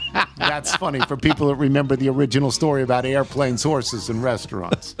 That's funny for people that remember the original story about airplanes, horses, and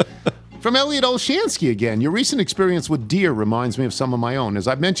restaurants. From Elliot Olshansky again, your recent experience with deer reminds me of some of my own. As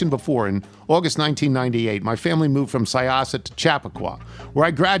I've mentioned before, in August 1998, my family moved from Syosset to Chappaqua, where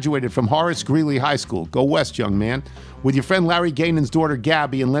I graduated from Horace Greeley High School. Go West, young man. With your friend Larry Gaynon's daughter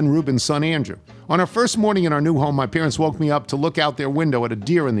Gabby and Len Rubin's son Andrew. On our first morning in our new home, my parents woke me up to look out their window at a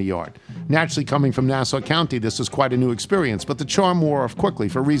deer in the yard. Naturally, coming from Nassau County, this was quite a new experience, but the charm wore off quickly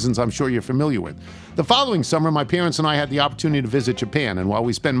for reasons I'm sure you're familiar with. The following summer, my parents and I had the opportunity to visit Japan, and while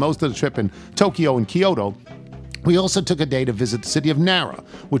we spent most of the trip in Tokyo and Kyoto, we also took a day to visit the city of Nara,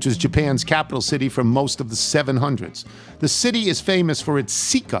 which was Japan's capital city for most of the 700s. The city is famous for its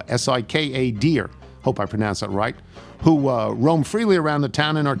Sika, S-I-K-A, deer, hope I pronounced that right, who roam freely around the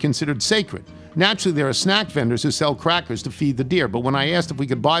town and are considered sacred. Naturally, there are snack vendors who sell crackers to feed the deer, but when I asked if we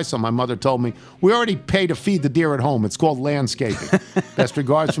could buy some, my mother told me, we already pay to feed the deer at home. It's called landscaping. Best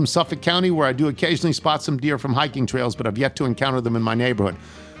regards from Suffolk County, where I do occasionally spot some deer from hiking trails, but I've yet to encounter them in my neighborhood.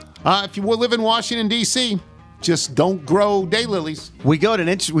 If you live in Washington, D.C., just don't grow daylilies.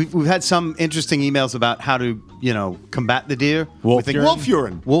 We've had some interesting emails about how to, combat the deer. Wolf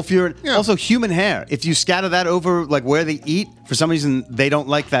urine. Wolf urine. Yeah. Also, human hair. If you scatter that over like where they eat, for some reason they don't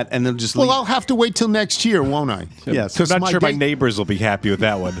like that, and they'll just leave. Well, I'll have to wait till next year, won't I? Yes. I'm not sure my neighbors will be happy with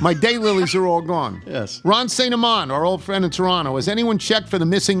that one. My daylilies are all gone. Yes. Ron St. Amand, our old friend in Toronto, has anyone checked for the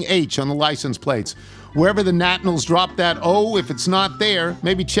missing H on the license plates? Wherever the Nationals drop that O, if it's not there,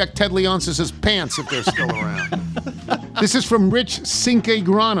 maybe check Ted Leonsis' pants if they're still around. This is from Rich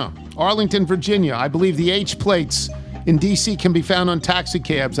Cinquegrana, Arlington, Virginia. I believe the H plates in D.C. can be found on taxi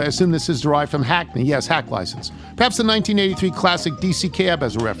cabs. I assume this is derived from Hackney. Yes, hack license. Perhaps the 1983 classic D.C. cab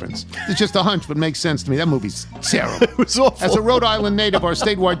as a reference. It's just a hunch, but makes sense to me. That movie's terrible. It was awful. As a Rhode Island native, our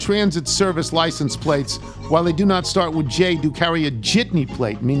statewide transit service license plates, while they do not start with J, do carry a jitney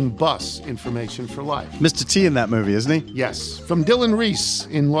plate, meaning bus, information for life. Mr. T in that movie, isn't he? Yes. From Dylan Reese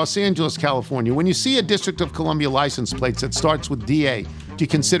in Los Angeles, California. When you see a District of Columbia license plates that starts with DA, do you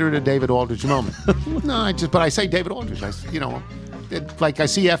consider it a David Aldridge moment? No, but I say David Aldridge. like I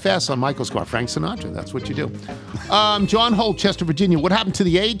see FS on Michael's car. Frank Sinatra. That's what you do. John Holt, Chester, Virginia. What happened to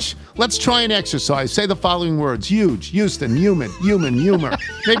the H? Let's try an exercise. Say the following words. Huge, Houston, human, humor.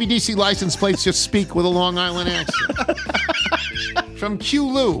 Maybe DC license plates just speak with a Long Island accent. From Q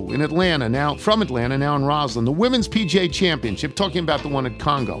Lou in Atlanta, now in Roslyn. The Women's PGA Championship, talking about the one at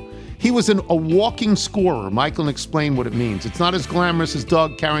Congo. He was a walking scorer. Michael explained what it means. It's not as glamorous as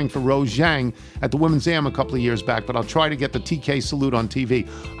Doug carrying for Rose Zhang at the Women's Am a couple of years back, but I'll try to get the TK salute on TV.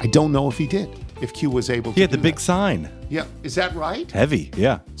 I don't know if he did, if Q was able to. He had the big sign. Yeah. Is that right? Heavy,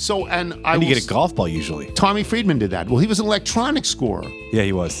 yeah. So, and you get a golf ball usually. Tommy Friedman did that. Well, he was an electronic scorer. Yeah,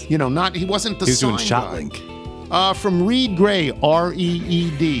 he was. He wasn't the He was doing sign guy. ShotLink. From Reed Gray,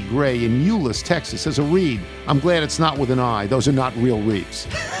 R-E-E-D, Gray in Euless, Texas. Says a Reed. I'm glad it's not with an I. Those are not real Reeds.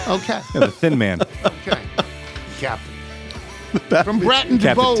 Okay. Yeah, the thin man. Okay. Captain. From Bratton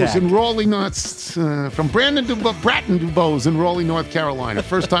DuBose in Raleigh, Bratton DuBose in Raleigh, North Carolina.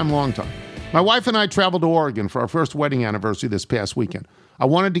 First time, long time. My wife and I traveled to Oregon for our first wedding anniversary this past weekend. I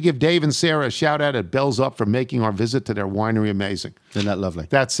wanted to give Dave and Sarah a shout out at Bells Up for making our visit to their winery amazing. Isn't that lovely?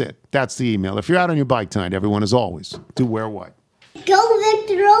 That's it. That's the email. If you're out on your bike tonight, everyone, as always, do wear white. Go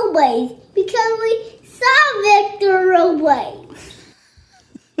Victor Roadways, because we saw Victor Roadways.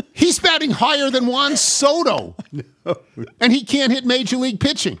 He's batting higher than Juan Soto. No. And he can't hit Major League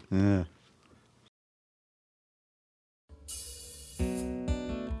pitching. Yeah.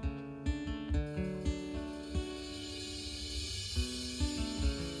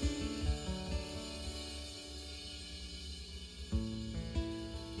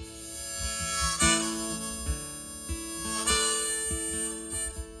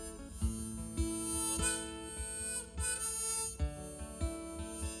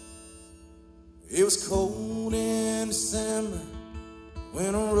 It was cold in December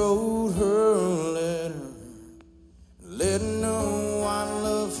when I wrote her a letter, let her know I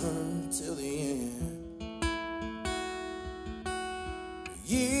love her till the end. The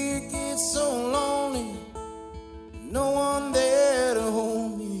year gets so lonely, no one there to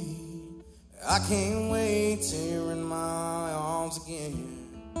hold me. I can't wait till you're in my arms again.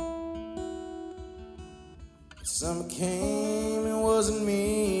 Summer came, it wasn't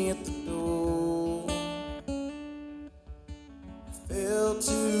me at the door. Fell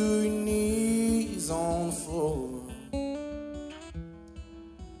to your knees on the floor. I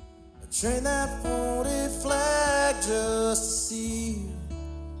trained that 40 flag just to see you,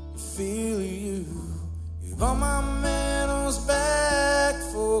 feel you. Give all my medals back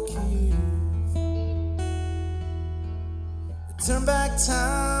for keys. I turn back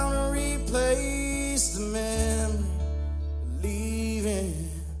time to replace the memory, leaving.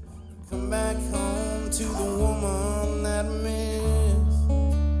 Come back home to the woman that I miss.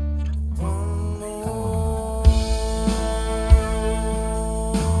 One more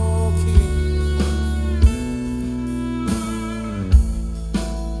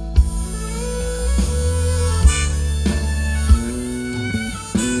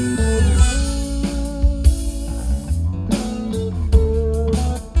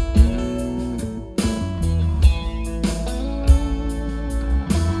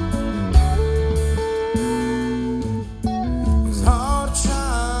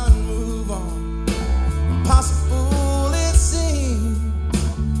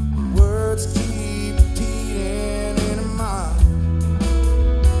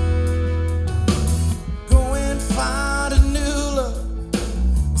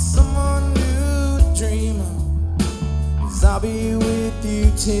I'll be with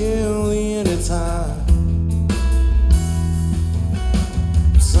you till the end of time.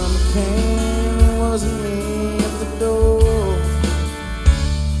 Summer came, it wasn't me at the door.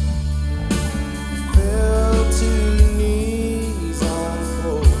 Fell to your knees on the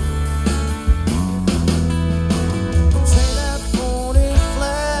floor. Take that 40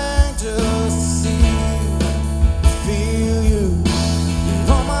 flag just to see you, feel you. Give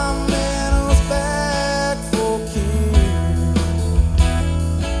all my medals back for keys.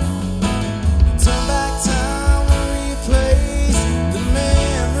 Turn back time to replace the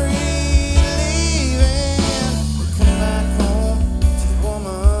memory, leaving. Come back home to the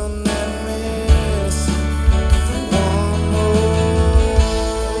woman that I miss. For one more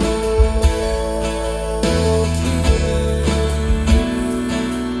kiss.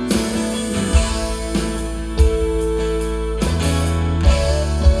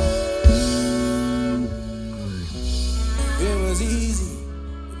 If it was easy,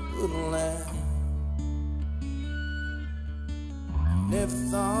 it wouldn't last. Never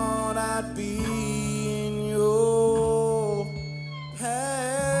thought I'd be in your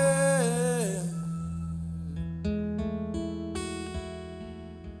path.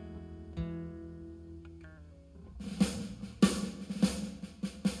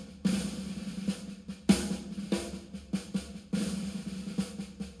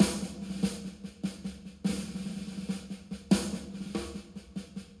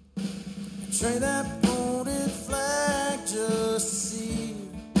 Trade that folded flag just to see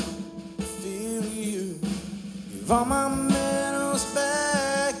you, feel you. Give all my medals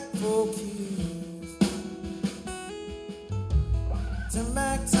back for keys. Turn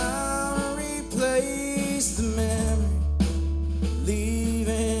back time, replace the memory.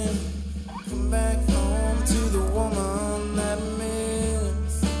 Leaving, come back home to the woman that I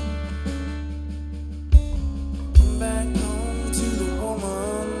miss. Come back home to the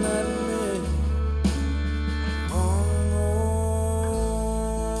woman that I miss.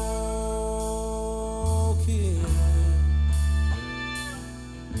 Oh, kid.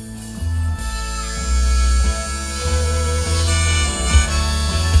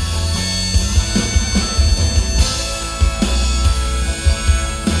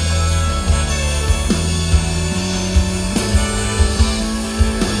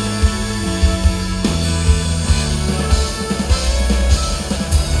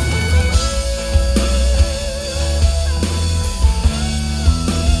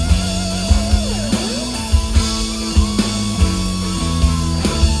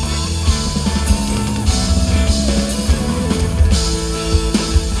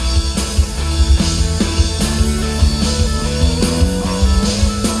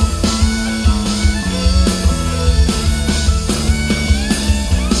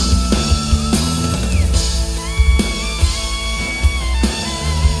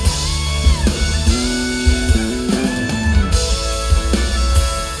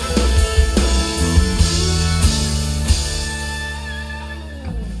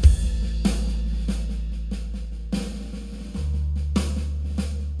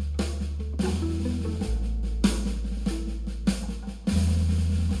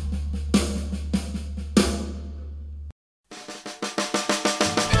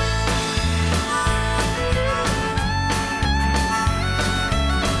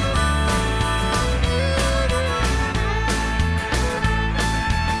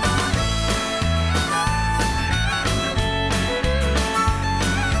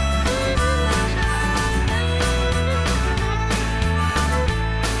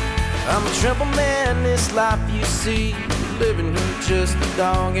 I'm a trouble man, this life you see, living with just the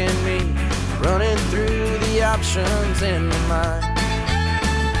dog and me, running through the options in my mind.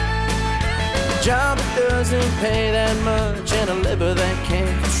 A job that doesn't pay that much, and a liver that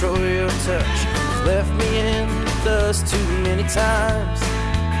can't control your touch, has left me in the dust too many times.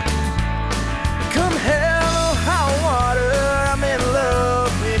 Come hell or high water, I'm in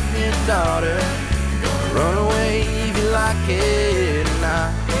love with your daughter. Gonna run away if you like it or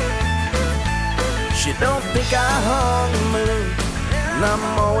not. She don't think I hung the moon, and I'm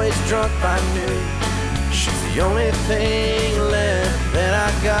always drunk by noon. She's the only thing left that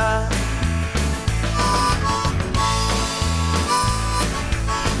I got.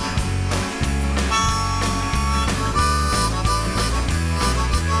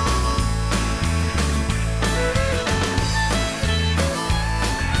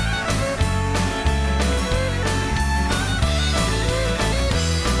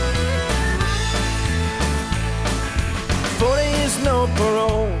 No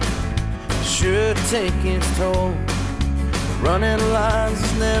parole, sure taking its toll. Running lines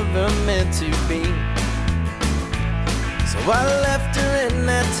is never meant to be. So I left her in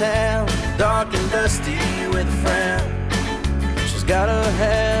that town, dark and dusty with a frown. She's gotta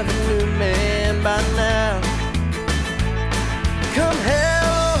have a new man by now. Come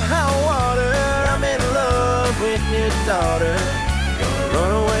hell or high water, I'm in love with your daughter. Gonna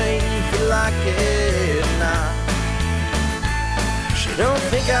run away if you like it or not. She don't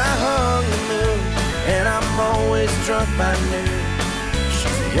think I hung the moon, and I'm always drunk by noon.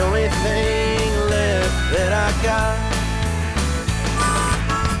 She's the only thing left that I got.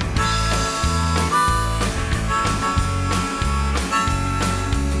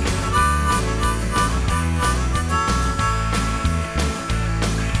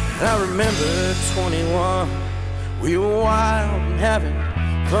 I remember 21, we were wild and having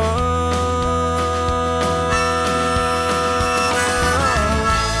fun.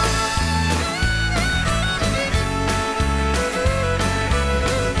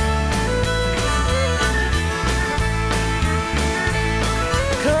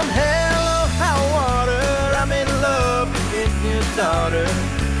 Come hell or high water, I'm in love with your daughter.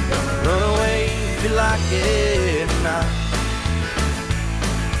 Gonna run away if you like it or not.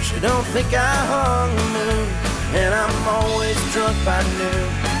 She don't think I hung the moon, and I'm always drunk by noon.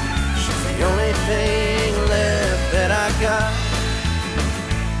 She's the only thing left that I got.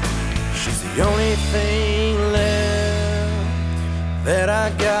 She's the only thing left that I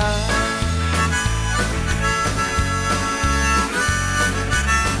got.